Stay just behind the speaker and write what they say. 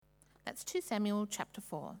That's 2 Samuel chapter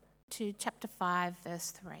 4 to chapter 5,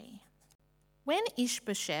 verse 3. When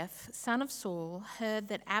Ishbosheth, son of Saul, heard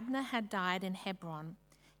that Abner had died in Hebron,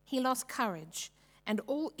 he lost courage, and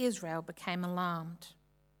all Israel became alarmed.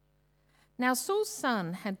 Now Saul's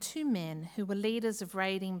son had 2 men who were leaders of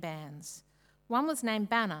raiding bands. One was named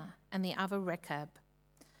Baanah, and the other Rechab.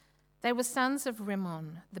 They were sons of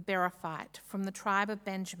Rimmon, the Beerothite, from the tribe of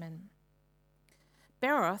Benjamin.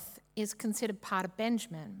 Beeroth is considered part of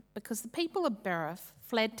Benjamin because the people of Beeroth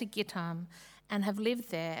fled to Gittim and have lived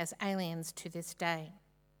there as aliens to this day.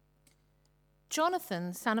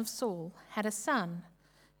 Jonathan, son of Saul, had a son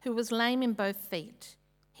who was lame in both feet.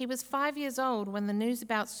 He was 5 years old when the news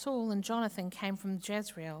about Saul and Jonathan came from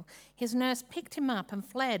Jezreel. His nurse picked him up and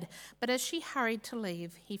fled, but as she hurried to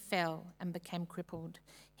leave, he fell and became crippled.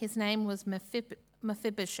 His name was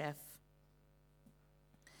Mephibosheth.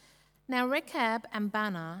 Now Rechab and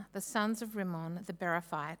Baanah, the sons of Rimmon the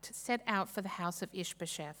Beerothite, set out for the house of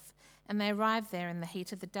Ishbosheth, and they arrived there in the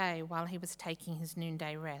heat of the day while he was taking his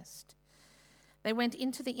noonday rest. They went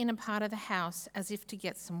into the inner part of the house as if to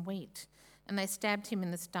get some wheat, and they stabbed him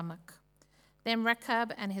in the stomach. Then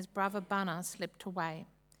Rechab and his brother Baanah slipped away.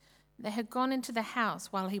 They had gone into the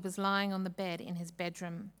house while he was lying on the bed in his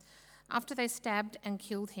bedroom. After they stabbed and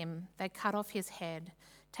killed him, they cut off his head,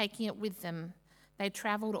 taking it with them. They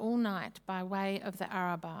travelled all night by way of the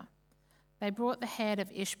Arabah. They brought the head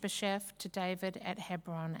of Ishbosheth to David at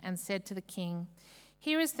Hebron and said to the king,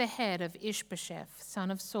 "Here is the head of Ishbosheth,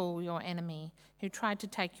 son of Saul, your enemy, who tried to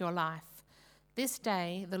take your life. This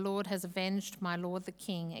day the Lord has avenged my lord the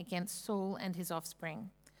king against Saul and his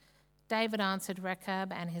offspring." David answered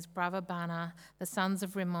Rechab and his brother Baanah, the sons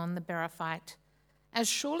of Rimmon the Beerothite, "As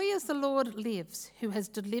surely as the Lord lives, who has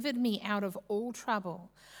delivered me out of all trouble,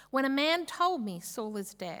 when a man told me Saul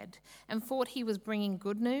is dead and thought he was bringing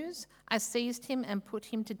good news, I seized him and put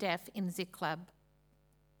him to death in Ziklag.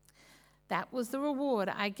 That was the reward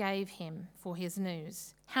I gave him for his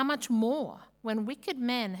news. How much more when wicked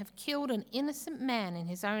men have killed an innocent man in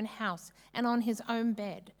his own house and on his own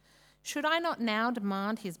bed? Should I not now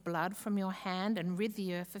demand his blood from your hand and rid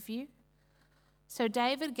the earth of you?" So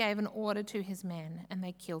David gave an order to his men, and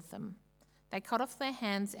they killed them. They cut off their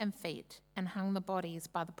hands and feet and hung the bodies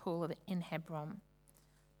by the pool in Hebron.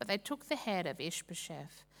 But they took the head of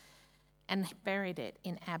Ishbosheth and buried it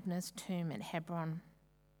in Abner's tomb at Hebron.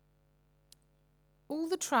 All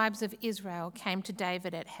the tribes of Israel came to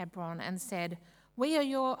David at Hebron and said, "We are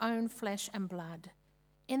your own flesh and blood.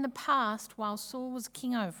 In the past, while Saul was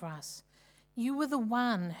king over us, you were the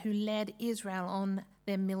one who led Israel on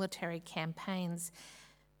their military campaigns.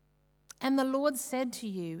 And the Lord said to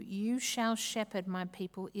you, 'You shall shepherd my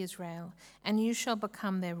people Israel, and you shall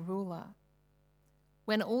become their ruler.'"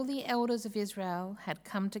 When all the elders of Israel had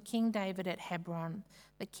come to King David at Hebron,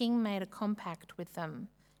 the king made a compact with them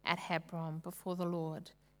at Hebron before the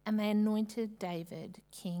Lord, and they anointed David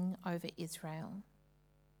king over Israel.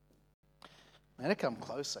 I'm going to come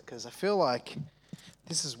closer because I feel like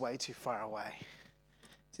this is way too far away.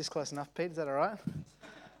 Is this close enough, Pete? Is that all right?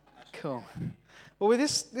 Cool. Well, with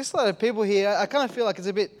this lot of people here, I kind of feel like it's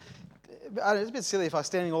a bit silly if I'm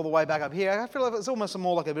standing all the way back up here. I feel like it's almost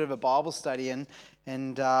more like a bit of a Bible study,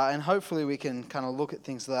 and hopefully we can kind of look at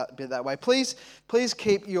things that way. Please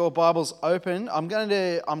keep your Bibles open. I'm kind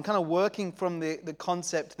of working from the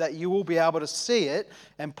concept that you will be able to see it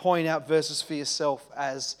and point out verses for yourself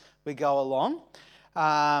as we go along.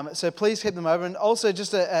 So please keep them open. And also,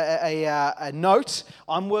 just a note,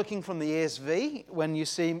 I'm working from the ESV when you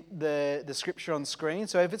see the scripture on screen.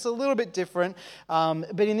 So if it's a little bit different,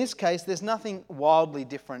 but in this case, there's nothing wildly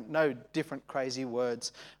different, no different crazy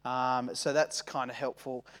words. So that's kind of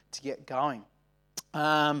helpful to get going.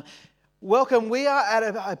 Welcome. We are at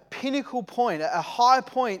a pinnacle point, a high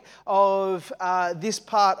point of this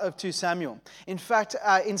part of 2 Samuel. In fact,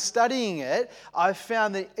 in studying it, I've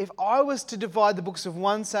found that if I was to divide the books of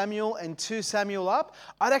 1 Samuel and 2 Samuel up,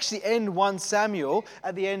 I'd actually end 1 Samuel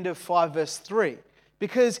at the end of 5 verse 3.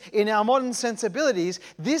 Because in our modern sensibilities,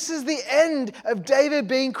 this is the end of David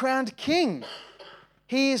being crowned king.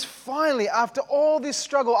 He is finally, after all this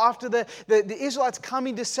struggle, after the Israelites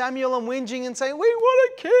coming to Samuel and whinging and saying, "We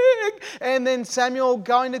want a king," and then Samuel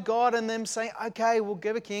going to God and them saying, "Okay, we'll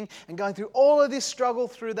give a king," and going through all of this struggle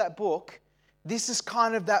through that book, this is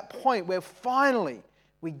kind of that point where finally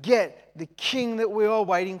we get the king that we were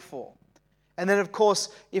waiting for. And then, of course,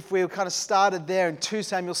 if we kind of started there and 2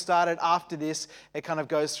 Samuel started after this, it kind of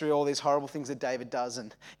goes through all these horrible things that David does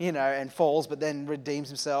and falls, but then redeems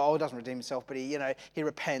himself. Oh, he doesn't redeem himself, but he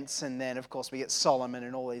repents. And then, of course, we get Solomon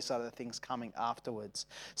and all these other things coming afterwards.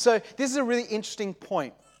 So this is a really interesting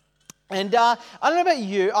point. And I don't know about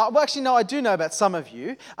you. Well, actually, no, I do know about some of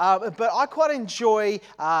you. But I quite enjoy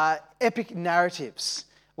epic narratives,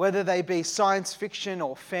 whether they be science fiction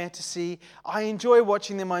or fantasy. I enjoy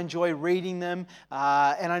watching them. I enjoy reading them.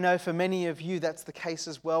 And I know for many of you that's the case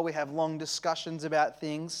as well. We have long discussions about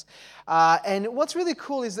things. And what's really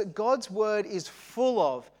cool is that God's Word is full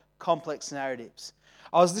of complex narratives.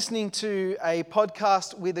 I was listening to a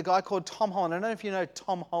podcast with a guy called Tom Holland. I don't know if you know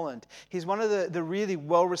Tom Holland. He's one of the really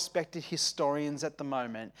well-respected historians at the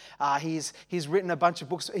moment. He's written a bunch of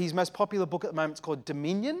books. His most popular book at the moment is called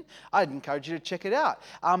Dominion. I'd encourage you to check it out.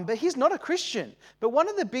 But he's not a Christian. But one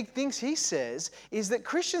of the big things he says is that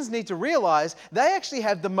Christians need to realize they actually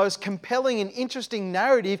have the most compelling and interesting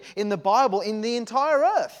narrative in the Bible in the entire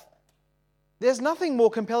earth. There's nothing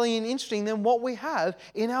more compelling and interesting than what we have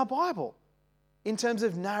in our Bible, in terms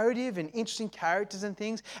of narrative and interesting characters and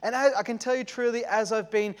things. And I can tell you truly, as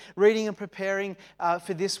I've been reading and preparing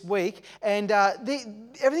for this week, and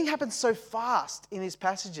everything happens so fast in these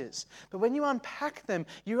passages. But when you unpack them,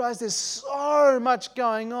 you realize there's so much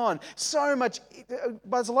going on. So much,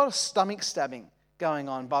 but there's a lot of stomach stabbing going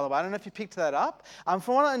on, by the way. I don't know if you picked that up.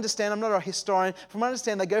 From what I understand, I'm not a historian, from what I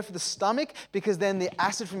understand, they go for the stomach because then the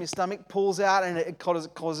acid from your stomach pulls out and it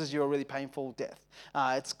causes you a really painful death.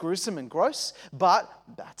 It's gruesome and gross, but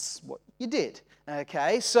that's what you did.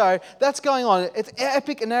 Okay, so that's going on. It's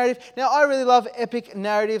epic narrative. Now, I really love epic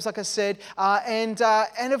narratives, like I said, and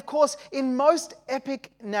of course, in most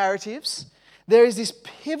epic narratives, there is this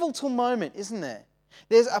pivotal moment, isn't there?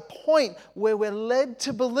 There's a point where we're led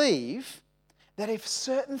to believe that if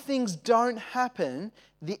certain things don't happen,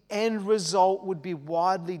 the end result would be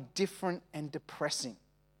widely different and depressing.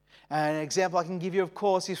 And an example I can give you, of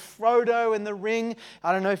course, is Frodo and the Ring.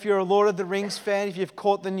 I don't know if you're a Lord of the Rings fan, if you've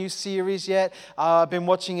caught the new series yet. I've been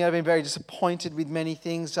watching it. I've been very disappointed with many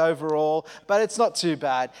things overall, but it's not too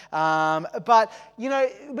bad. But, you know,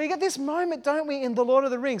 we get this moment, don't we, in the Lord of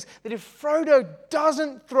the Rings, that if Frodo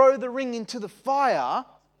doesn't throw the ring into the fire...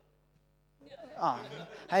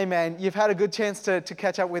 Hey man, you've had a good chance to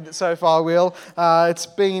catch up with it so far, Will. It's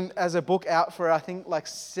been as a book out for I think like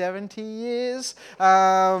 70 years,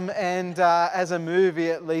 and as a movie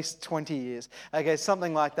at least 20 years. Okay,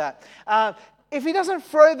 something like that. If he doesn't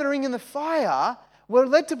throw the ring in the fire, we're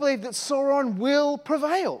led to believe that Sauron will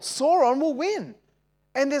prevail. Sauron will win.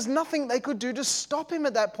 And there's nothing they could do to stop him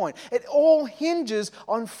at that point. It all hinges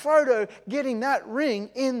on Frodo getting that ring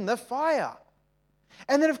in the fire.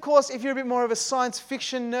 And then, of course, if you're a bit more of a science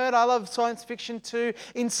fiction nerd, I love science fiction too.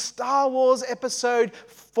 In Star Wars Episode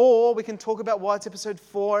 4, we can talk about why it's Episode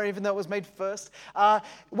 4, even though it was made first.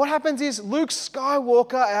 What happens is Luke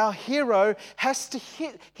Skywalker, our hero, has to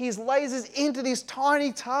hit his lasers into this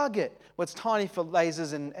tiny target. Well, it's tiny for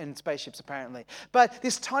lasers and spaceships, apparently. But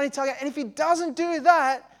this tiny target, and if he doesn't do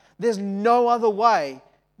that, there's no other way,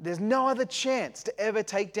 there's no other chance to ever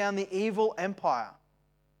take down the evil empire.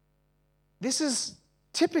 This is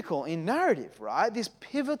typical in narrative, right? This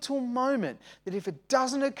pivotal moment that if it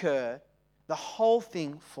doesn't occur, the whole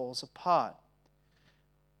thing falls apart.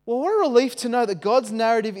 Well, what a relief to know that God's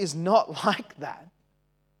narrative is not like that.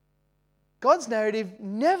 God's narrative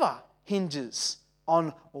never hinges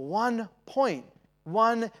on one point,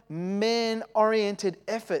 one man-oriented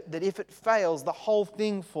effort that if it fails, the whole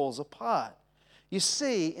thing falls apart. You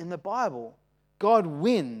see, in the Bible, God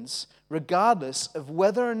wins regardless of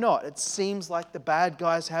whether or not it seems like the bad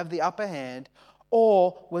guys have the upper hand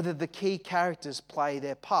or whether the key characters play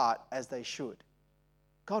their part as they should.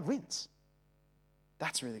 God wins.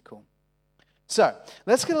 That's really cool. So,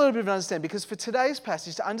 let's get a little bit of an understanding, because for today's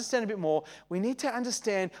passage, to understand a bit more, we need to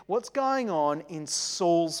understand what's going on in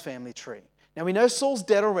Saul's family tree. Now, we know Saul's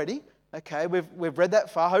dead already. Okay, we've read that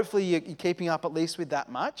far. Hopefully you're keeping up at least with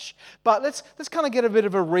that much. But let's kind of get a bit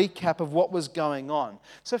of a recap of what was going on.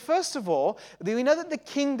 So first of all, we know that the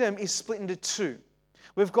kingdom is split into two.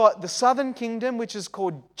 We've got the southern kingdom, which is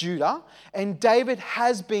called Judah, and David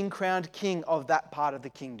has been crowned king of that part of the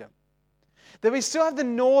kingdom. Then we still have the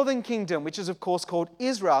northern kingdom, which is of course called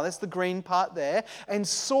Israel. That's the green part there. And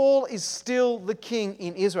Saul is still the king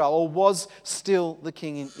in Israel, or was still the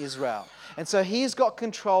king in Israel. And so he's got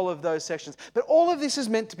control of those sections. But all of this is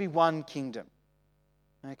meant to be one kingdom.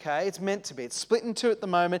 Okay, it's meant to be. It's split in two at the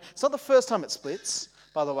moment. It's not the first time it splits,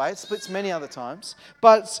 by the way. It splits many other times.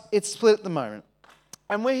 But it's split at the moment.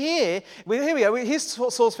 And here we go. Here's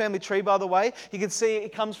Saul's family tree, by the way. You can see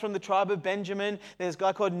it comes from the tribe of Benjamin. There's a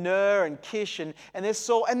guy called Ner and Kish, and there's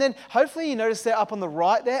Saul. And then hopefully you notice there up on the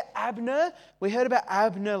right there, Abner. We heard about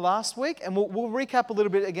Abner last week, and we'll recap a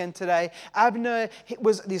little bit again today. Abner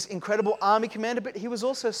was this incredible army commander, but he was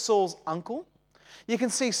also Saul's uncle. You can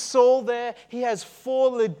see Saul there. He has 4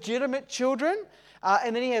 legitimate children,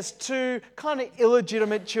 and then he has 2 kind of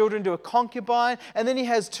illegitimate children to a concubine, and then he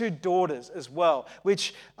has 2 daughters as well,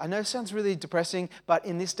 which I know sounds really depressing, but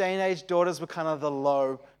in this day and age, daughters were kind of the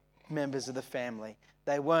low members of the family.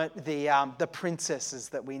 They weren't the princesses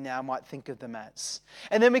that we now might think of them as.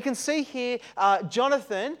 And then we can see here,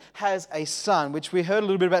 Jonathan has a son, which we heard a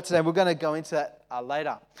little bit about today. We're going to go into that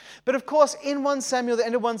later. But of course, in 1 Samuel, the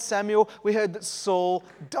end of 1 Samuel, we heard that Saul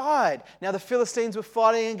died. Now the Philistines were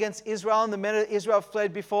fighting against Israel, and the men of Israel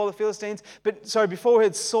fled before the Philistines. Before we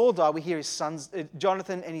heard Saul die, we hear his sons,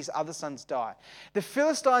 Jonathan and his other sons die. The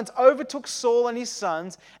Philistines overtook Saul and his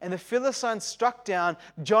sons, and the Philistines struck down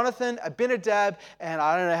Jonathan, Abinadab, and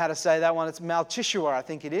I don't know how to say that one. It's Malchishua, I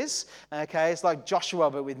think it is. Okay, it's like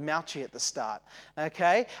Joshua, but with Malchi at the start.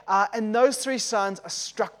 Okay, and those 3 sons are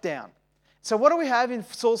struck down. So what do we have in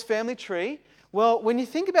Saul's family tree? Well, when you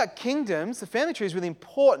think about kingdoms, the family tree is really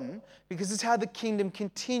important because it's how the kingdom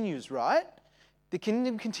continues, right? The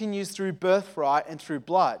kingdom continues through birthright and through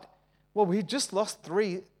blood. Well, we just lost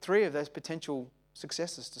three of those potential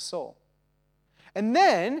successors to Saul. And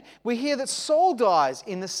then we hear that Saul dies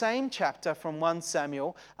in the same chapter from 1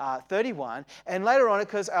 Samuel 31. And later on,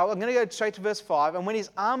 because I'm going to go straight to verse 5. And when his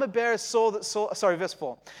armor bearer saw that verse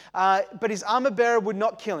 4. But his armor bearer would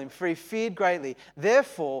not kill him, for he feared greatly.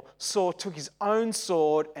 Therefore, Saul took his own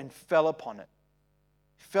sword and fell upon it.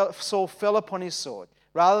 Saul fell upon his sword.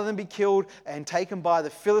 Rather than be killed and taken by the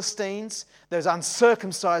Philistines, those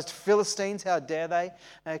uncircumcised Philistines, how dare they?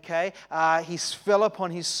 Okay, he fell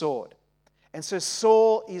upon his sword. And so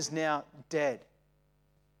Saul is now dead.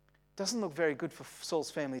 Doesn't look very good for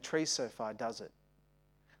Saul's family tree so far, does it?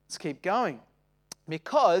 Let's keep going.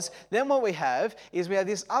 Because then what we have is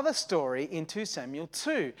this other story in 2 Samuel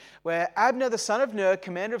 2, where Abner, the son of Ner,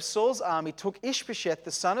 commander of Saul's army, took Ishbosheth,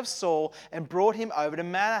 the son of Saul, and brought him over to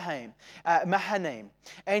Mahanaim.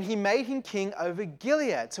 And he made him king over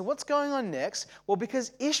Gilead. So what's going on next? Well,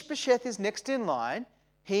 because Ishbosheth is next in line,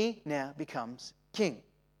 he now becomes king.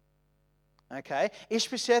 Okay,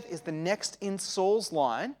 Ishbosheth is the next in Saul's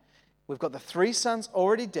line. We've got the 3 sons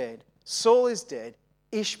already dead. Saul is dead.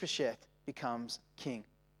 Ishbosheth becomes king.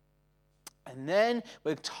 And then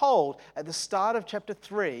we're told at the start of chapter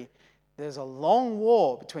 3, there's a long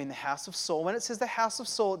war between the house of Saul. When it says the house of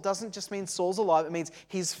Saul, it doesn't just mean Saul's alive. It means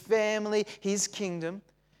his family, his kingdom,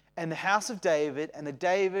 and the house of David. And the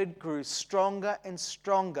David grew stronger and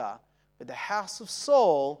stronger. But the house of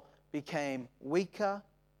Saul became weaker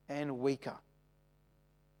and weaker.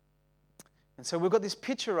 And so we've got this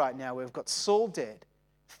picture right now where we've got Saul dead.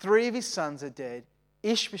 3 of his sons are dead.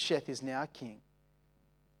 Ishbosheth is now king.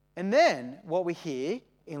 And then what we hear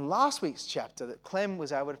in last week's chapter that Clem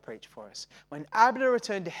was able to preach for us. When Abner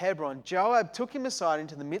returned to Hebron, Joab took him aside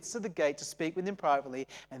into the midst of the gate to speak with him privately,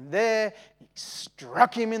 and there he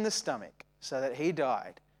struck him in the stomach so that he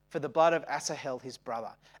died for the blood of Asahel, his brother.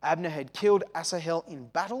 Abner had killed Asahel in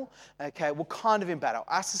battle. Okay, well, kind of in battle.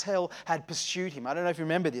 Asahel had pursued him. I don't know if you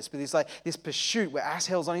remember this, but it's like this pursuit where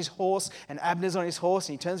Asahel's on his horse and Abner's on his horse,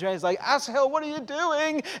 and he turns around and he's like, Asahel, what are you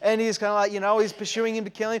doing? And he's kind of like, he's pursuing him to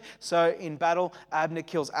kill him. So in battle, Abner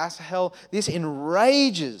kills Asahel. This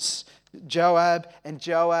enrages Joab, and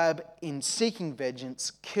Joab, in seeking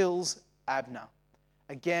vengeance, kills Abner.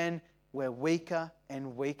 Again, we're weaker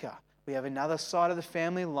and weaker. We have another side of the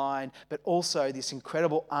family line, but also this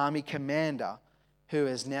incredible army commander who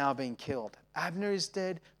has now been killed. Abner is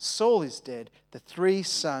dead. Saul is dead. The 3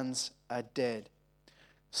 sons are dead.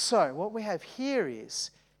 So what we have here is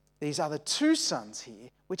these other 2 sons here,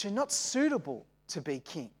 which are not suitable to be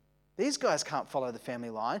king. These guys can't follow the family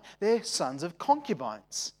line. They're sons of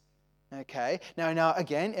concubines. Okay, now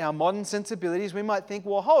again, in our modern sensibilities, we might think,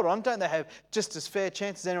 well, hold on, don't they have just as fair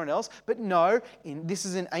chance as anyone else? But no, this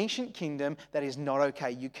is an ancient kingdom that is not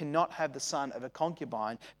okay. You cannot have the son of a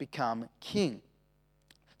concubine become king.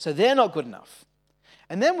 So they're not good enough.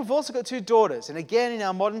 And then we've also got 2 daughters. And again, in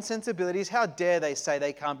our modern sensibilities, how dare they say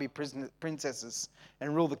they can't be princesses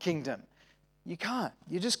and rule the kingdom? You can't.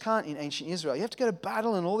 You just can't in ancient Israel. You have to go to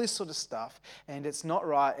battle and all this sort of stuff. And it's not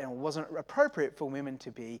right, and it wasn't appropriate for women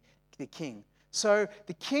to be the king. So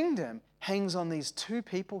the kingdom hangs on these 2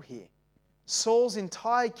 people here. Saul's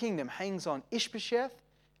entire kingdom hangs on Ishbosheth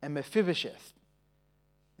and Mephibosheth.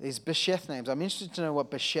 These Besheth names. I'm interested to know what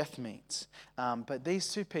Besheth means. But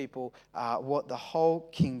these 2 people are what the whole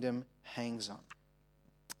kingdom hangs on.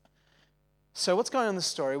 So what's going on in the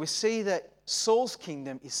story? We see that Saul's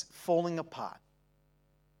kingdom is falling apart.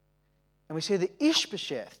 And we see that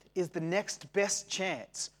Ishbosheth is the next best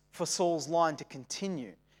chance for Saul's line to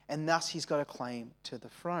continue. And thus he's got a claim to the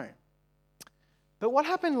throne. But what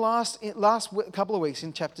happened couple of weeks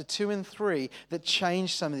in chapter 2 and 3 that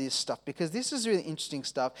changed some of this stuff? Because this is really interesting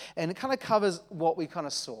stuff, and it kind of covers what we kind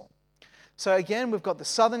of saw. So again, we've got the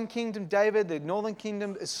southern kingdom, David. The northern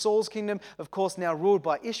kingdom is Saul's kingdom, of course, now ruled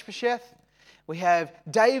by Ishbosheth. We have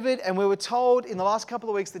David, and we were told in the last couple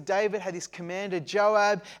of weeks that David had this commander,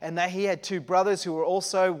 Joab, and that he had two brothers who were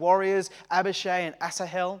also warriors, Abishai and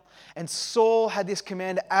Asahel. And Saul had this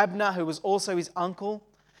commander, Abner, who was also his uncle.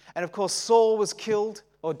 And of course, Saul was killed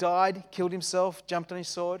or died, killed himself, jumped on his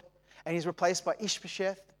sword, and he's replaced by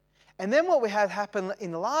Ishbosheth. And then what we had happen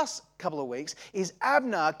in the last couple of weeks is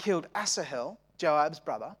Abner killed Asahel, Joab's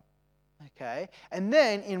brother. Okay, and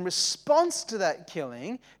then in response to that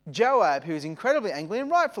killing, Joab, who is incredibly angry,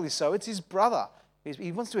 and rightfully so, it's his brother.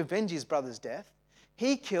 He wants to avenge his brother's death.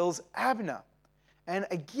 He kills Abner. And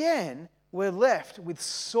again, we're left with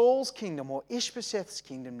Saul's kingdom, or Ishbosheth's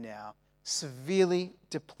kingdom now, severely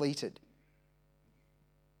depleted.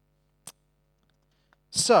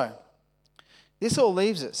 So, this all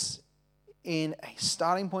leaves us in a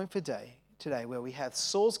starting point for today where we have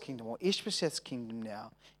Saul's kingdom, or Ishbosheth's kingdom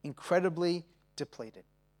now, incredibly depleted.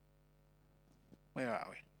 Where are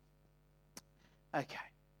we? Okay.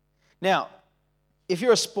 Now, if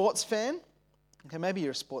you're a sports fan, okay, maybe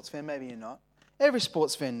you're a sports fan, maybe you're not. Every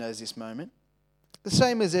sports fan knows this moment. The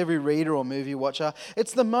same as every reader or movie watcher.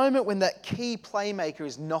 It's the moment when that key playmaker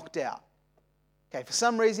is knocked out. Okay, for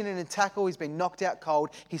some reason in a tackle, he's been knocked out cold.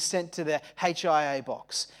 He's sent to the HIA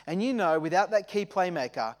box. And you know, without that key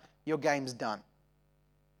playmaker, your game's done.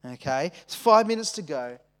 Okay, it's 5 minutes to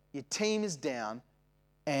go. Your team is down,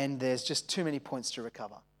 and there's just too many points to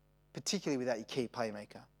recover, particularly without your key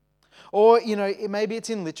playmaker. Or, you know, maybe it's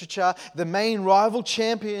in literature. The main rival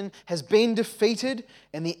champion has been defeated,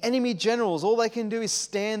 and the enemy generals, all they can do is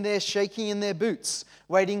stand there shaking in their boots,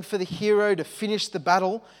 waiting for the hero to finish the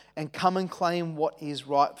battle and come and claim what is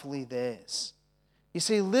rightfully theirs. You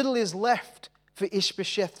see, little is left for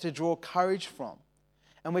Ishbosheth to draw courage from.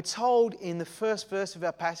 And we're told in the first verse of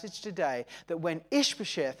our passage today that when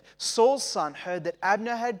Ishbosheth, Saul's son, heard that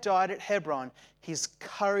Abner had died at Hebron, his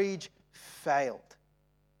courage failed.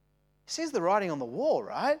 He sees the writing on the wall,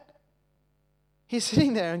 right? He's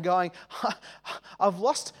sitting there and going, I've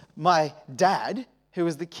lost my dad, who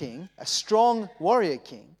was the king, a strong warrior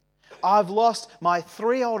king. I've lost my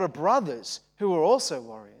 3 older brothers, who were also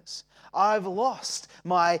warriors. I've lost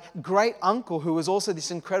my great uncle, who was also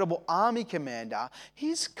this incredible army commander.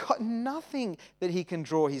 He's got nothing that he can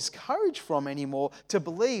draw his courage from anymore to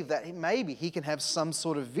believe that maybe he can have some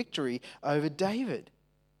sort of victory over David.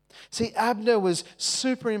 See, Abner was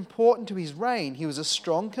super important to his reign. He was a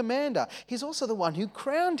strong commander. He's also the one who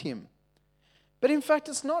crowned him. But in fact,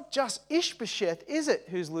 it's not just Ishbosheth, is it,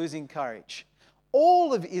 who's losing courage?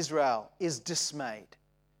 All of Israel is dismayed.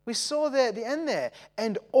 We saw there at the end there,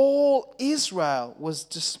 and all Israel was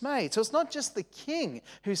dismayed. So it's not just the king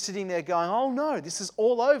who's sitting there going, oh no, this is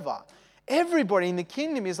all over. Everybody in the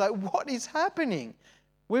kingdom is like, what is happening?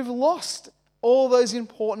 We've lost all those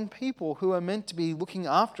important people who are meant to be looking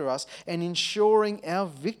after us and ensuring our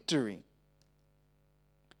victory.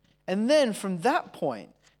 And then from that point,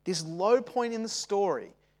 this low point in the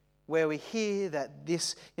story, where we hear that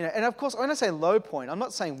this, and of course, when I say low point, I'm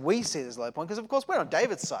not saying we see this low point, because of course we're on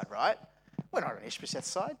David's side, right? We're not on Ishbosheth's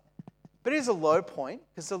side. But it is a low point,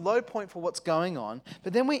 because it's a low point for what's going on.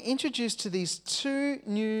 But then we're introduced to these 2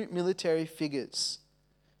 new military figures,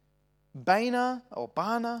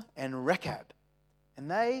 Baanah and Rechab. And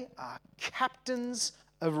they are captains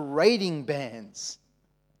of raiding bands.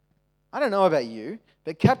 I don't know about you,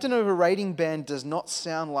 but captain of a raiding band does not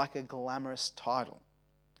sound like a glamorous title.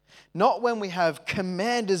 Not when we have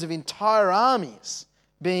commanders of entire armies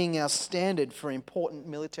being our standard for important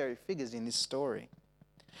military figures in this story.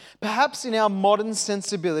 Perhaps in our modern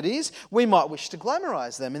sensibilities, we might wish to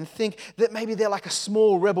glamorize them and think that maybe they're like a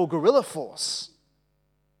small rebel guerrilla force.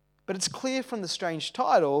 But it's clear from the strange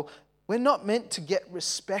title, we're not meant to get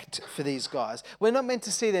respect for these guys. We're not meant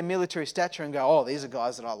to see their military stature and go, oh, these are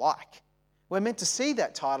guys that I like. We're meant to see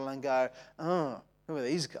that title and go, oh, who are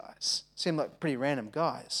these guys? Seem like pretty random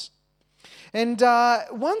guys. And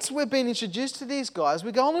once we've been introduced to these guys,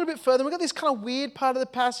 we go a little bit further. We've got this kind of weird part of the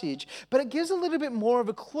passage, but it gives a little bit more of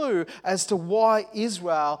a clue as to why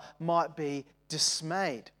Israel might be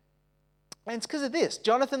dismayed. And it's because of this.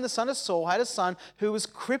 Jonathan, the son of Saul, had a son who was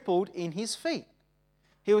crippled in his feet.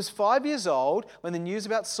 He was 5 years old when the news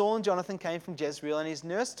about Saul and Jonathan came from Jezreel, and his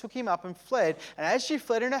nurse took him up and fled. And as she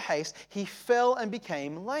fled in a haste, he fell and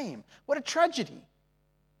became lame. What a tragedy.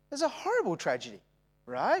 It's a horrible tragedy.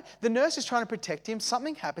 Right? The nurse is trying to protect him.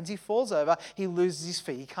 Something happens. He falls over. He loses his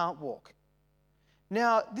feet. He can't walk.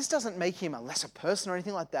 Now, this doesn't make him a lesser person or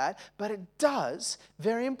anything like that, but it does,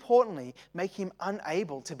 very importantly, make him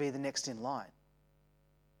unable to be the next in line.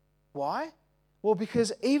 Why? Well,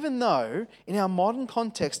 because even though in our modern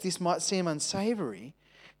context this might seem unsavory,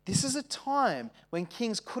 this is a time when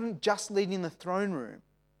kings couldn't just lead in the throne room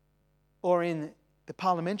or in the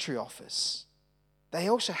parliamentary office. They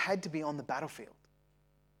also had to be on the battlefield.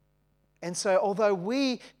 And so although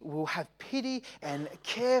we will have pity and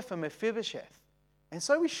care for Mephibosheth, and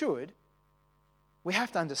so we should, we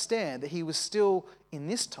have to understand that he was still, in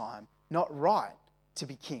this time, not right to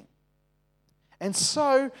be king. And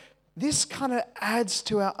so this kind of adds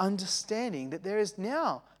to our understanding that there is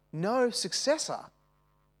now no successor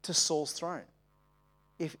to Saul's throne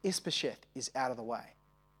if Ishbosheth is out of the way.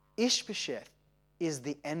 Ishbosheth is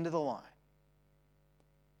the end of the line.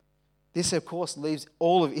 This, of course, leaves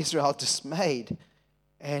all of Israel dismayed,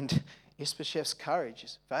 and Ishbosheth's courage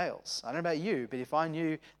fails. I don't know about you, but if I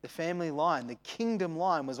knew the family line, the kingdom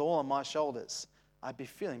line was all on my shoulders, I'd be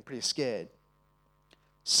feeling pretty scared.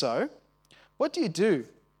 So, what do you do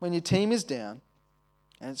when your team is down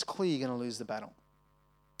and it's clear you're going to lose the battle?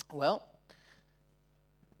 Well,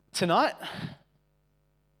 tonight,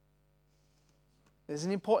 there's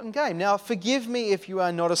an important game. Now, forgive me if you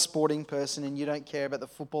are not a sporting person and you don't care about the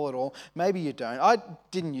football at all. Maybe you don't. I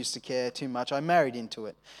didn't used to care too much. I married into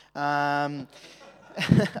it. I'll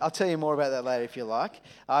tell you more about that later if you like.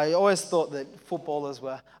 I always thought that footballers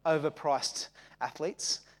were overpriced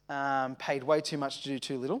athletes, paid way too much to do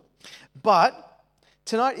too little. But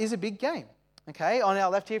tonight is a big game. Okay, on our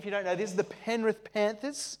left here, if you don't know, this is the Penrith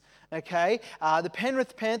Panthers. Okay, the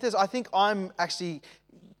Penrith Panthers,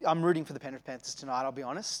 I'm rooting for the Penrith Panthers tonight, I'll be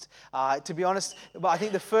honest. To be honest, I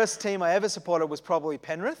think the first team I ever supported was probably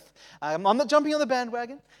Penrith. I'm not jumping on the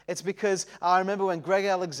bandwagon. It's because I remember when Greg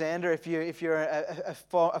Alexander, if you're a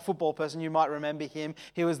football person, you might remember him.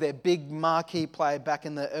 He was their big marquee player back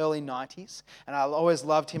in the early 90s. And I always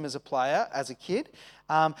loved him as a player, as a kid.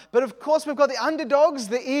 But of course, we've got the underdogs,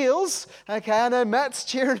 the Eels. Okay, I know Matt's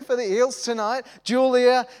cheering for the Eels tonight.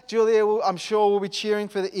 Julia, I'm sure, will be cheering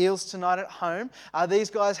for the Eels tonight at home. These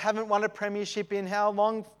guys haven't won a premiership in how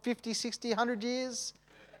long? 50, 60, 100 years?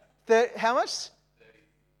 How much?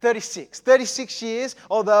 36 years,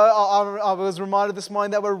 although I was reminded this morning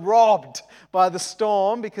that we're robbed by the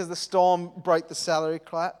Storm because the Storm broke the salary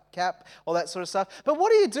cap, all that sort of stuff. But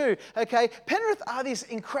what do? Okay, Penrith are this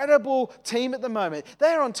incredible team at the moment. They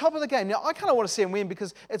are on top of the game. Now, I kind of want to see them win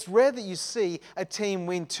because it's rare that you see a team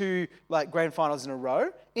win two grand finals in a row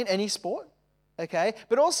in any sport, okay?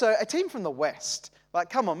 But also a team from the West. Like,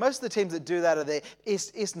 come on, most of the teams that do that are the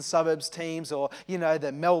Eastern Suburbs teams or,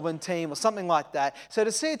 the Melbourne team or something like that. So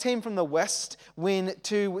to see a team from the West win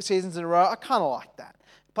 2 seasons in a row, I kind of like that.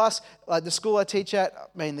 Plus, like the school I teach at,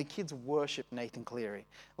 the kids worship Nathan Cleary.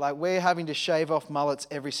 Like, we're having to shave off mullets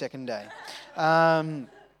every second day.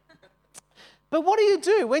 But what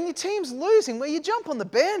do when your team's losing? Well, you jump on the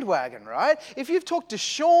bandwagon, right? If you've talked to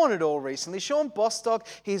Sean at all recently, Sean Bostock,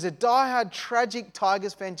 he's a diehard, tragic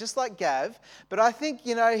Tigers fan, just like Gav. But I think,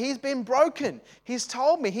 he's been broken. He's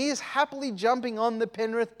told me he is happily jumping on the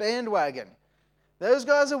Penrith bandwagon. Those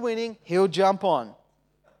guys are winning, he'll jump on.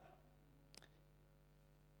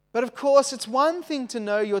 But of course, it's one thing to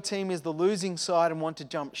know your team is the losing side and want to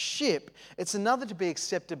jump ship. It's another to be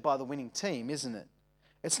accepted by the winning team, isn't it?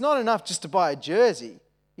 It's not enough just to buy a jersey.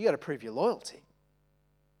 You got to prove your loyalty.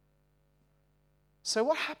 So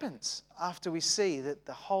what happens after we see that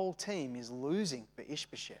the whole team is losing for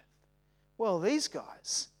Ishbosheth? Well, these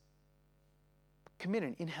guys commit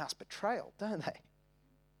an in-house betrayal, don't they?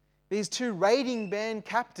 These two raiding band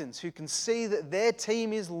captains who can see that their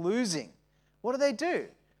team is losing. What do?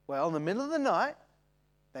 Well, in the middle of the night,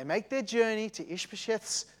 they make their journey to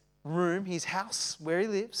Ishbosheth's room, his house where he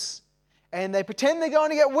lives, and they pretend they're going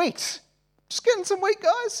to get wheat. Just getting some wheat,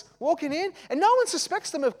 guys. Walking in. And no one suspects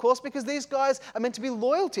them, of course, because these guys are meant to be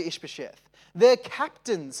loyal to Ishbosheth. They're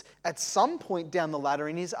captains at some point down the ladder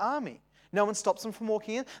in his army. No one stops them from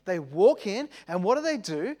walking in. They walk in, and what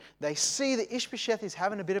do? They see that Ishbosheth is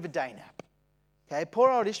having a bit of a day nap. Okay,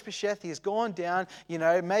 poor old Ishbosheth, he's gone down,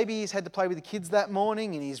 maybe he's had to play with the kids that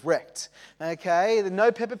morning and he's wrecked. Okay,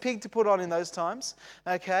 no Peppa Pig to put on in those times.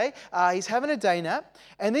 Okay, he's having a day nap.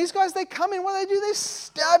 And these guys, they come in, what do? They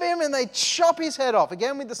stab him and they chop his head off.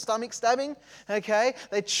 Again, with the stomach stabbing. Okay,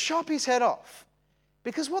 they chop his head off.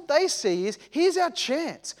 Because what they see is, here's our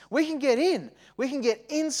chance. We can get in. We can get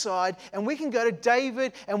inside and we can go to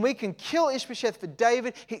David and we can kill Ishbosheth for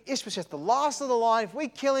David. Ishbosheth's the last of the line. If we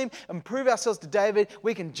kill him and prove ourselves to David,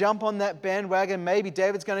 we can jump on that bandwagon. Maybe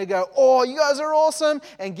David's going to go, oh, you guys are awesome,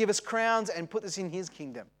 and give us crowns and put us in his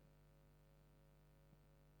kingdom.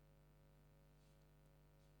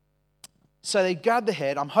 So they grab the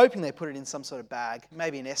head. I'm hoping they put it in some sort of bag,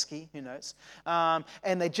 maybe an esky, who knows.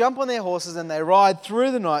 And they jump on their horses and they ride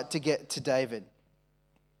through the night to get to David.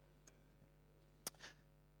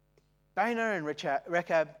 Baanah and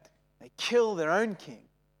Rechab, they kill their own king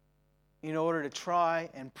in order to try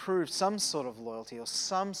and prove some sort of loyalty or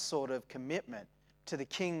some sort of commitment to the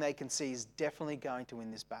king they can see is definitely going to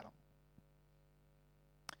win this battle.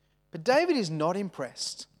 But David is not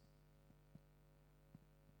impressed.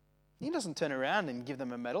 He doesn't turn around and give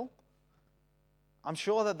them a medal. I'm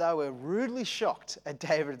sure that they were rudely shocked at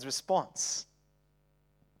David's response.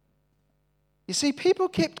 You see, people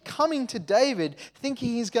kept coming to David thinking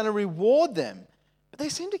he's going to reward them, but they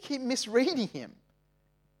seem to keep misreading him.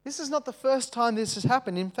 This is not the first time this has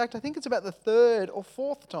happened. In fact, I think it's about the third or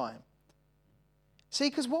fourth time. See,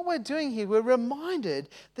 because what we're doing here, we're reminded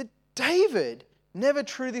that David never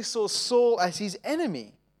truly saw Saul as his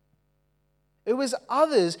enemy. It was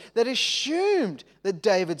others that assumed that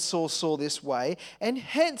David saw Saul this way, and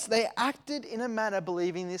hence they acted in a manner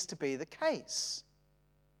believing this to be the case.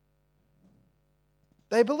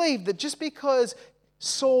 They believed that just because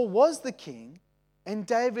Saul was the king and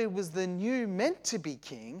David was the new meant to be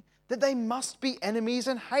king, that they must be enemies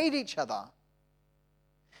and hate each other.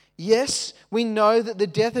 Yes, we know that the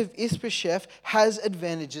death of Ishbosheth has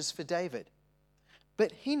advantages for David,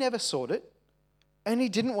 but he never sought it. And he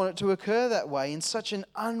didn't want it to occur that way in such an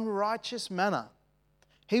unrighteous manner.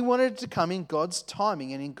 He wanted it to come in God's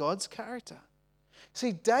timing and in God's character.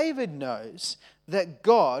 See, David knows that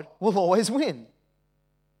God will always win.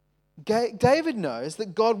 David knows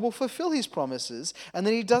that God will fulfill his promises and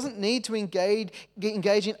that he doesn't need to engage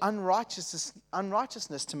in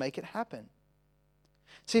unrighteousness to make it happen.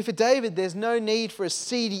 See, for David, there's no need for a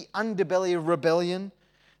seedy underbelly of rebellion.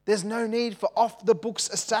 There's no need for off-the-books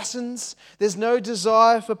assassins. There's no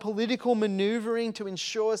desire for political maneuvering to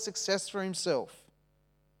ensure success for himself.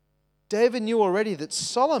 David knew already that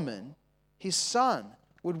Solomon, his son,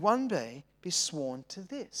 would one day be sworn to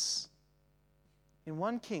this. In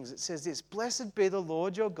 1 Kings it says this, "Blessed be the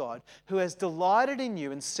Lord your God, who has delighted in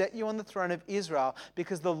you and set you on the throne of Israel,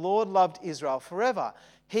 because the Lord loved Israel forever.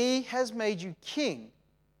 He has made you king,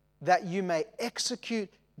 that you may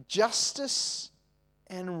execute justice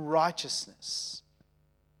and righteousness."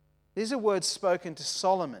 These are words spoken to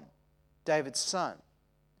Solomon, David's son.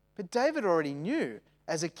 But David already knew,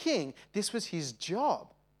 as a king, this was his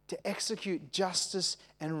job, to execute justice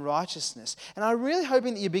and righteousness. And I'm really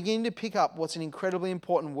hoping that you're beginning to pick up what's an incredibly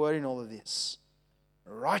important word in all of this: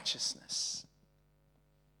 righteousness.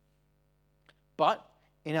 But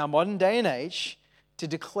in our modern day and age, to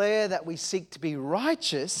declare that we seek to be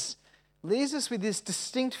righteous leaves us with this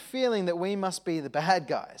distinct feeling that we must be the bad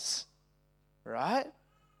guys, right?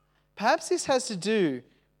 Perhaps this has to do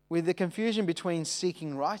with the confusion between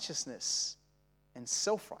seeking righteousness and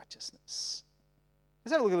self-righteousness.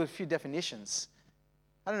 Let's have a look at a few definitions.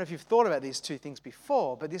 I don't know if you've thought about these two things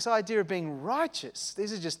before, but this idea of being righteous,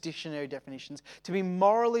 these are just dictionary definitions, to be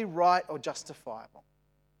morally right or justifiable.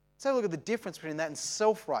 Let's have a look at the difference between that and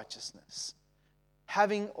self-righteousness.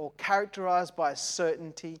 Having or characterized by a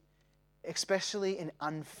certainty, especially an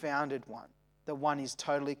unfounded one, that one is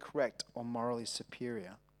totally correct or morally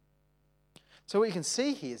superior. So what you can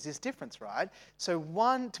see here is this difference, right? So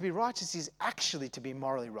one, to be righteous is actually to be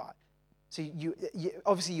morally right. So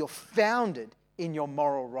obviously you're founded in your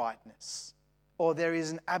moral rightness, or there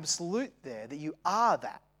is an absolute there that you are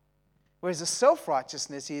that. Whereas a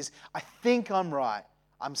self-righteousness is, I think I'm right,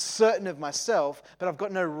 I'm certain of myself, but I've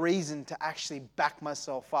got no reason to actually back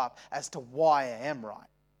myself up as to why I am right.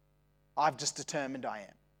 I've just determined I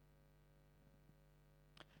am.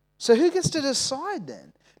 So who gets to decide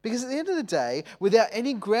then? Because at the end of the day, without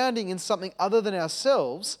any grounding in something other than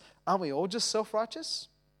ourselves, aren't we all just self-righteous?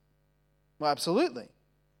 Well, absolutely.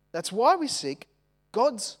 That's why we seek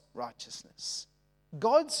God's righteousness,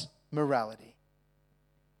 God's morality.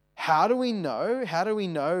 How do we know? How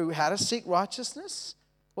to seek righteousness?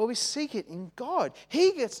 Well, we seek it in God.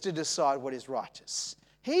 He gets to decide what is righteous.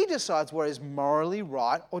 He decides what is morally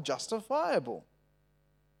right or justifiable.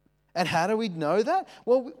 And how do we know that?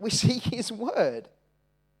 Well, we seek His word.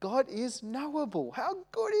 God is knowable. How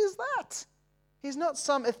good is that? He's not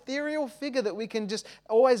some ethereal figure that we can just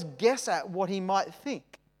always guess at what He might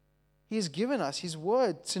think. He has given us His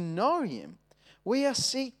word to know Him. We are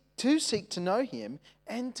seek to know Him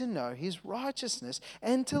and to know His righteousness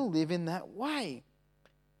and to live in that way.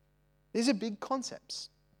 These are big concepts.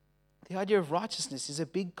 The idea of righteousness is a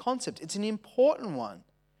big concept. It's an important one.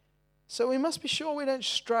 So we must be sure we don't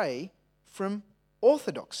stray from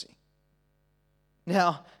orthodoxy.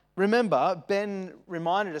 Now, remember, Ben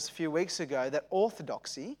reminded us a few weeks ago that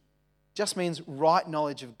orthodoxy just means right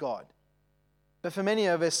knowledge of God. But for many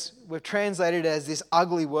of us, we've translated it as this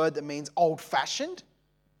ugly word that means old-fashioned.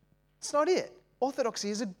 It's not it. Orthodoxy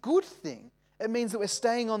is a good thing. It means that we're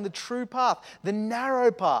staying on the true path, the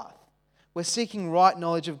narrow path. We're seeking right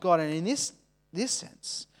knowledge of God. And in this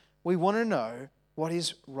sense, we want to know what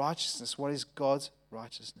is righteousness, what is God's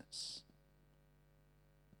righteousness.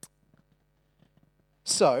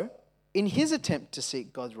 So, in his attempt to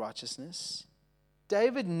seek God's righteousness,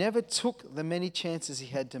 David never took the many chances he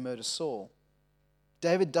had to murder Saul.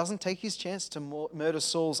 David doesn't take his chance to murder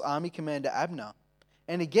Saul's army commander Abner.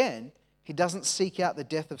 And again, he doesn't seek out the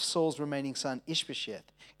death of Saul's remaining son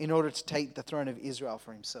Ishbosheth in order to take the throne of Israel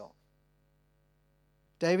for himself.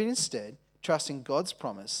 David instead trusts in God's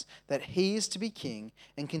promise that he is to be king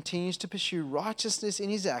and continues to pursue righteousness in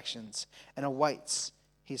his actions and awaits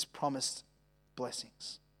his promised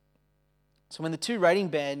blessings. So when the two raiding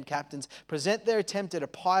band captains present their attempt at a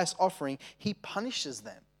pious offering, he punishes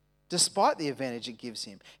them, despite the advantage it gives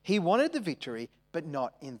him. He wanted the victory, but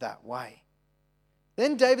not in that way.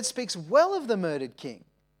 Then David speaks well of the murdered king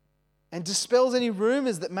and dispels any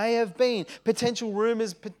rumors that may have been, potential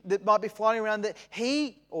rumors that might be flying around that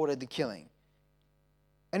he ordered the killing.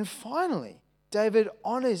 And finally, David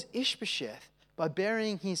honors Ishbosheth by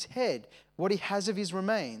burying his head, what he has of his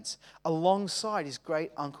remains, alongside his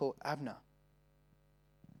great uncle Abner.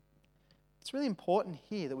 It's really important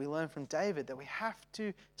here that we learn from David that we have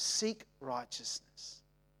to seek righteousness.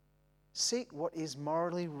 Seek what is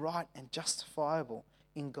morally right and justifiable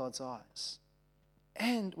in God's eyes.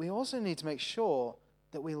 And we also need to make sure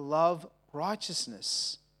that we love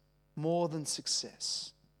righteousness more than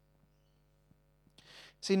success.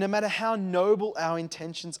 See, no matter how noble our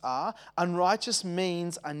intentions are, unrighteous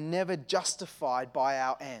means are never justified by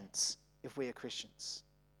our ends if we are Christians.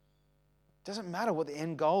 It doesn't matter what the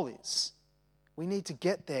end goal is. We need to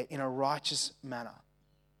get there in a righteous manner.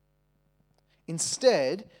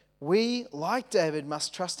 Instead, we, like David,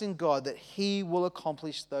 must trust in God that he will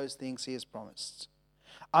accomplish those things he has promised.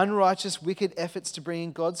 Unrighteous, wicked efforts to bring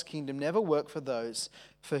in God's kingdom never work for those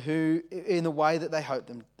for who, in the way that they hope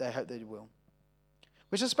they will.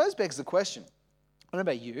 Which I suppose begs the question. I don't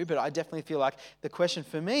know about you, but I definitely feel like the question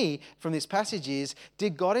for me from this passage is,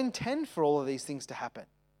 did God intend for all of these things to happen?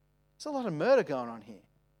 There's a lot of murder going on here.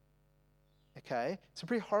 Okay? Some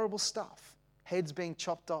pretty horrible stuff. Heads being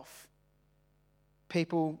chopped off.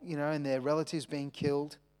 People, and their relatives being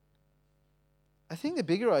killed. I think the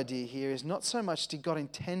bigger idea here is not so much did God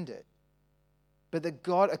intend it, but that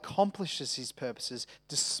God accomplishes his purposes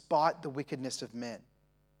despite the wickedness of men.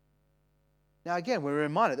 Now again, we're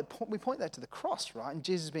reminded that we point that to the cross, right? And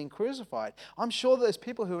Jesus being crucified. I'm sure those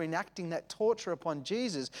people who were enacting that torture upon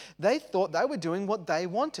Jesus, they thought they were doing what they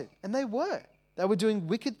wanted. And they were. They were doing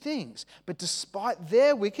wicked things. But despite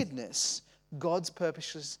their wickedness, God's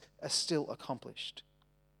purposes are still accomplished.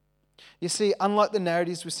 You see, unlike the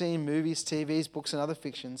narratives we see in movies, TVs, books, and other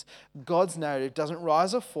fictions, God's narrative doesn't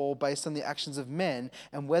rise or fall based on the actions of men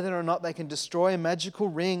and whether or not they can destroy a magical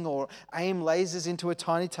ring or aim lasers into a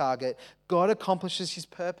tiny target. God accomplishes his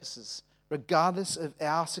purposes regardless of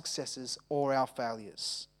our successes or our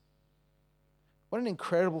failures. What an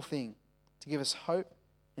incredible thing to give us hope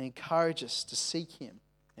and encourage us to seek him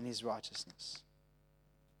and his righteousness.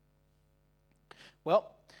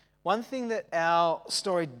 Well, one thing that our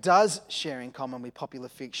story does share in common with popular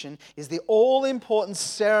fiction is the all-important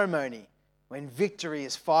ceremony when victory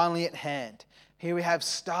is finally at hand. Here we have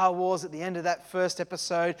Star Wars at the end of that first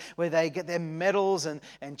episode where they get their medals and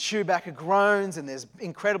Chewbacca groans and there's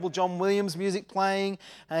incredible John Williams music playing.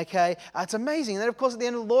 Okay, it's amazing. And then of course at the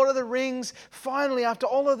end of Lord of the Rings, finally after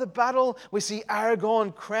all of the battle, we see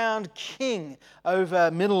Aragorn crowned king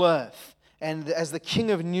over Middle-earth and as the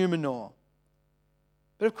king of Numenor.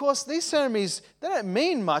 But of course, these ceremonies, they don't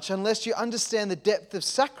mean much unless you understand the depth of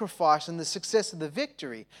sacrifice and the success of the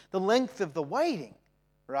victory, the length of the waiting,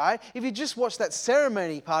 right? If you just watched that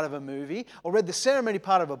ceremony part of a movie or read the ceremony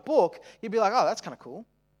part of a book, you'd be like, oh, that's kind of cool.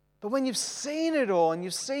 But when you've seen it all and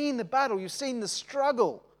you've seen the battle, you've seen the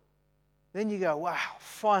struggle, then you go, wow,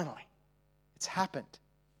 finally, it's happened.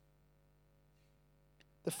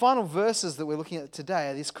 The final verses that we're looking at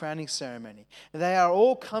today are this crowning ceremony. They are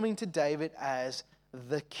all coming to David as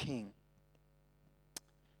the king.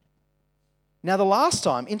 Now the last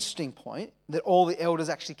time, interesting point, that all the elders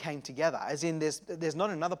actually came together, as in there's not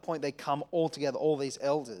another point they come all together, all these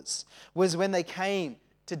elders, was when they came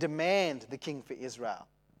to demand the king for Israel.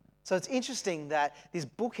 So it's interesting that this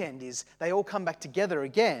bookend is they all come back together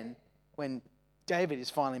again when David is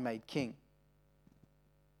finally made king.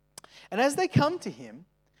 And as they come to him,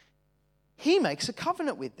 he makes a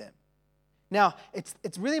covenant with them. Now,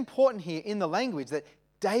 it's really important here in the language that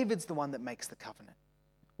David's the one that makes the covenant.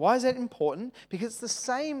 Why is that important? Because it's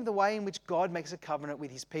the way in which God makes a covenant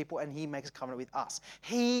with his people and he makes a covenant with us.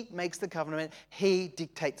 He makes the covenant, he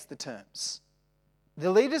dictates the terms.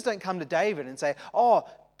 The leaders don't come to David and say, oh,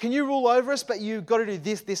 can you rule over us, but you've got to do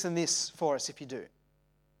this, this, and this for us if you do.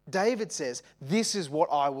 David says, this is what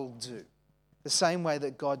I will do. The same way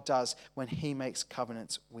that God does when he makes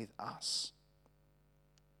covenants with us.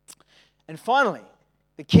 And finally,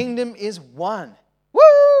 the kingdom is one. Woo!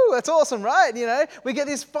 That's awesome, right? You know, we get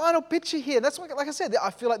this final picture here. That's what, like I said, I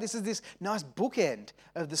feel like this is this nice bookend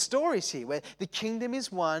of the stories here where the kingdom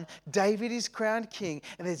is one, David is crowned king,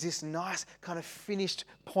 and there's this nice kind of finished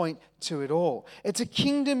point to it all. It's a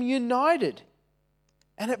kingdom united.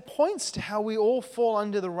 And it points to how we all fall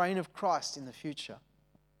under the reign of Christ in the future.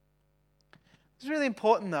 It's really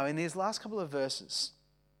important, though, in these last couple of verses,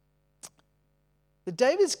 that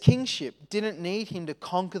David's kingship didn't need him to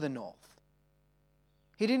conquer the north.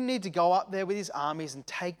 He didn't need to go up there with his armies and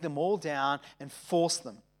take them all down and force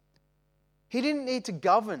them. He didn't need to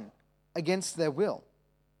govern against their will.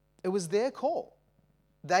 It was their call.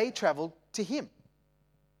 They traveled to him.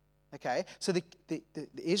 Okay, so the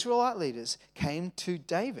Israelite leaders came to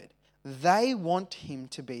David. They want him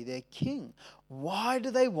to be their king. Why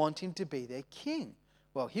do they want him to be their king?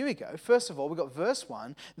 Well, here we go. First of all, we've got verse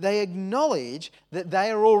 1. They acknowledge that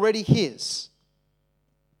they are already his.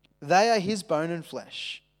 They are his bone and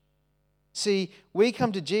flesh. See, we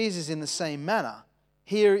come to Jesus in the same manner.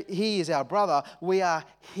 Here, he is our brother. We are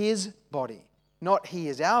his body. Not he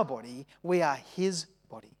is our body. We are his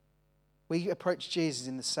body. We approach Jesus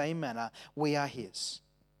in the same manner. We are his.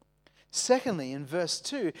 Secondly, in verse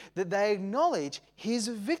 2, that they acknowledge his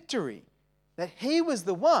victory. That he was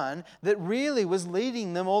the one that really was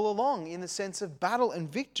leading them all along in the sense of battle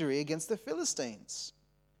and victory against the Philistines.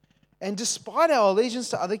 And despite our allegiance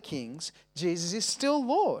to other kings, Jesus is still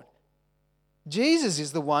Lord. Jesus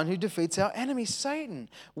is the one who defeats our enemy, Satan.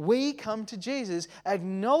 We come to Jesus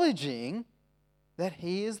acknowledging that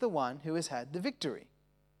he is the one who has had the victory.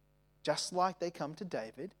 Just like they come to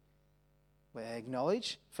David, where they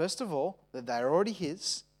acknowledge, first of all, that they are already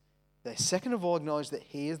his. They, second of all, acknowledge that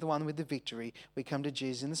he is the one with the victory. We come to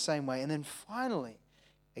Jesus in the same way. And then finally,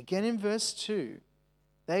 again in verse 2,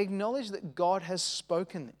 they acknowledge that God has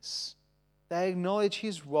spoken this. They acknowledge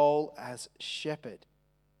his role as shepherd.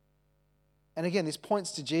 And again, this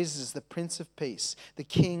points to Jesus as the Prince of Peace, the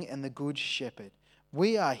King and the Good Shepherd.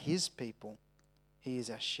 We are his people. He is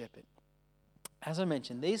our shepherd. As I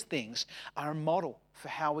mentioned, these things are a model for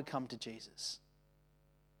how we come to Jesus.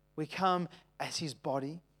 We come as his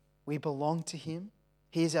body. We belong to him.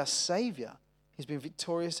 He is our Savior. He's been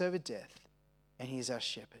victorious over death. And he is our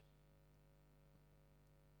shepherd.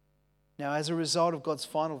 Now, as a result of God's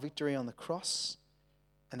final victory on the cross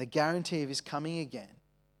and the guarantee of his coming again,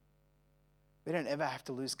 we don't ever have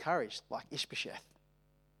to lose courage like Ishbosheth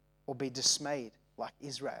or be dismayed like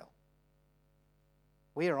Israel.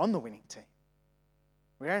 We are on the winning team.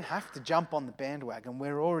 We don't have to jump on the bandwagon.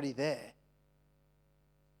 We're already there.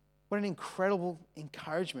 What an incredible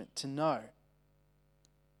encouragement to know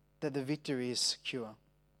that the victory is secure.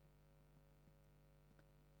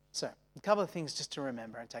 So, a couple of things just to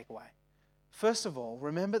remember and take away. First of all,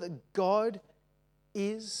 remember that God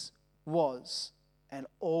is, was, and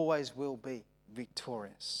always will be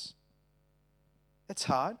victorious. It's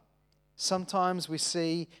hard. Sometimes we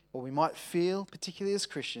see, or we might feel, particularly as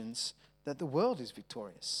Christians, that the world is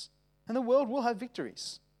victorious. And the world will have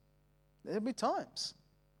victories. There'll be times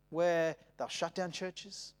where they'll shut down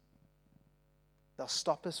churches. They'll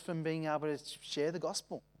stop us from being able to share the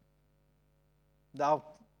gospel. They'll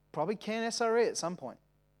probably can SRE at some point.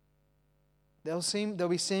 There'll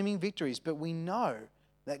be seeming victories, but we know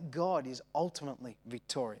that God is ultimately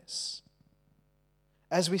victorious.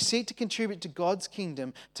 As we seek to contribute to God's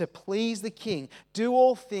kingdom, to please the King, do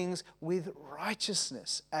all things with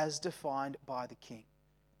righteousness as defined by the King.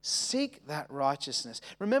 Seek that righteousness.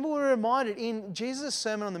 Remember, we're reminded in Jesus'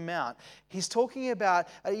 Sermon on the Mount, he's talking about,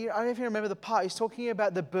 I don't know if you remember the part, he's talking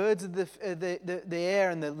about the birds of the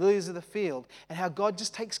air and the lilies of the field and how God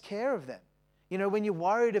just takes care of them. You know, when you're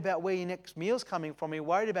worried about where your next meal's coming from, you're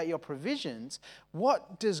worried about your provisions,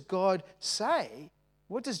 what does God say?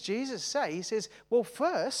 What does Jesus say? He says, well,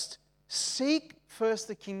 first, seek first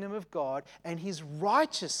the kingdom of God and his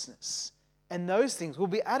righteousness, and those things will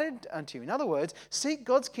be added unto you. In other words, seek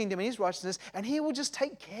God's kingdom and his righteousness, and he will just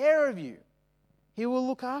take care of you. He will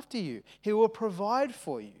look after you. He will provide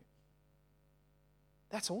for you.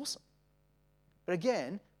 That's awesome. But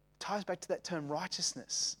again, ties back to that term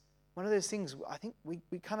righteousness. One of those things I think we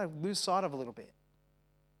kind of lose sight of a little bit.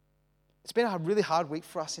 It's been a really hard week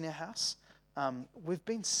for us in our house. We've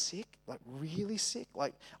been sick, like really sick.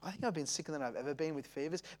 Like I think I've been sicker than I've ever been with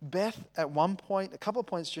fevers. Beth, at one point, a couple of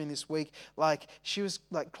points during this week, like she was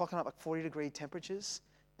like clocking up like 40-degree temperatures,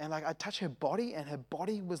 and like I touched her body, and her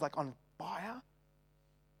body was like on fire,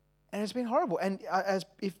 and it's been horrible. And as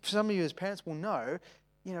if some of you as parents will know,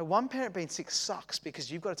 one parent being sick sucks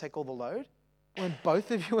because you've got to take all the load. When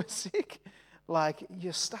both of you are sick, like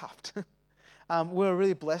you're stuffed. We were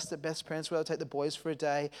really blessed that Beth's parents were able to take the boys for a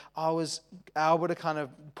day. I was able to kind of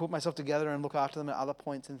put myself together and look after them at other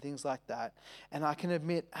points and things like that. And I can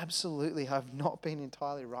admit, absolutely, I've not been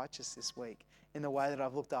entirely righteous this week in the way that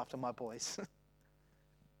I've looked after my boys.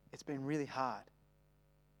 It's been really hard.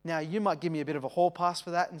 Now, you might give me a bit of a hall pass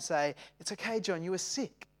for that and say, it's okay, John, you were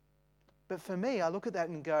sick. But for me, I look at that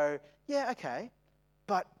and go, yeah, okay.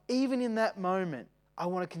 But even in that moment, I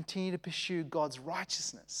want to continue to pursue God's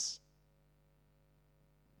righteousness.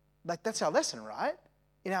 Like, that's our lesson, right?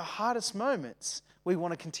 In our hardest moments, we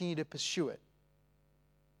want to continue to pursue it.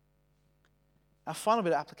 Our final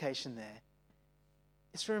bit of application there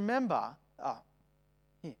is to remember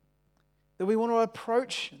that we want to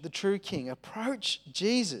approach the true King, approach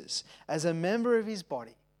Jesus as a member of his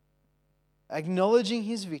body, acknowledging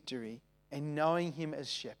his victory and knowing him as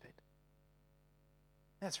shepherd.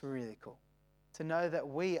 That's really cool. To know that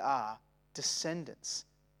we are descendants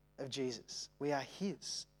of Jesus. We are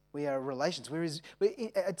his. We are relations.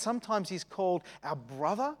 Sometimes he's called our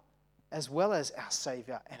brother as well as our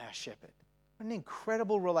Savior and our shepherd. What an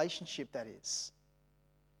incredible relationship that is.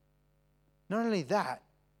 Not only that,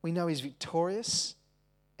 we know he's victorious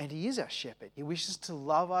and he is our shepherd. He wishes to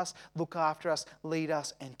love us, look after us, lead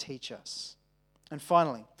us, and teach us. And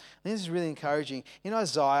finally, this is really encouraging. In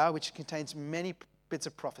Isaiah, which contains many bits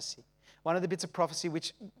of prophecy, one of the bits of prophecy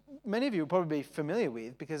which many of you will probably be familiar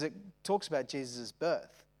with because it talks about Jesus'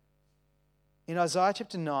 birth. In Isaiah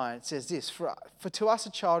chapter 9, it says this, For to us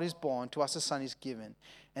a child is born, to us a son is given,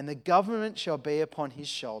 and the government shall be upon his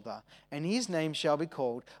shoulder, and his name shall be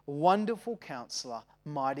called Wonderful Counselor,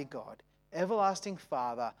 Mighty God, Everlasting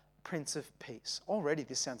Father, Prince of Peace. Already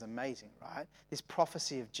this sounds amazing, right? This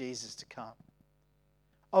prophecy of Jesus to come.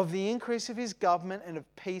 Of the increase of his government and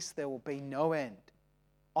of peace there will be no end,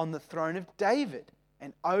 on the throne of David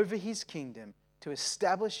and over his kingdom, to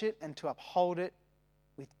establish it and to uphold it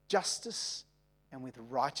with justice and with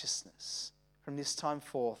righteousness from this time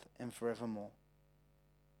forth and forevermore.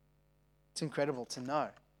 It's incredible to know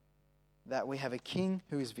that we have a king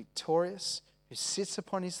who is victorious, who sits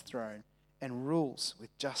upon his throne and rules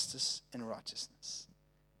with justice and righteousness.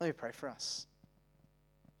 Let me pray for us.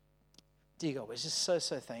 Dear God, we're just so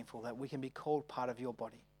thankful that we can be called part of your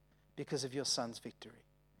body because of your son's victory.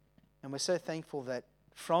 And we're so thankful that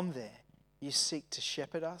from there you seek to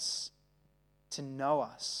shepherd us, to know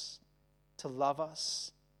us, to love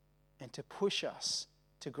us, and to push us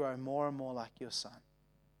to grow more and more like your son.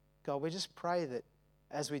 God, we just pray that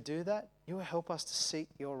as we do that, you will help us to seek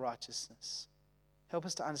your righteousness. Help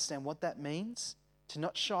us to understand what that means, to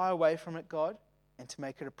not shy away from it, God, and to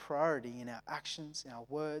make it a priority in our actions, in our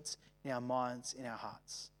words, in our minds, in our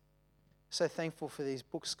hearts. So thankful for these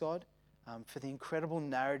books, God, for the incredible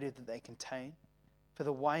narrative that they contain, for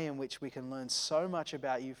the way in which we can learn so much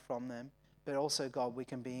about you from them, but also, God, we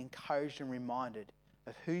can be encouraged and reminded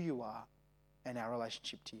of who you are and our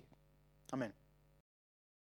relationship to you. Amen.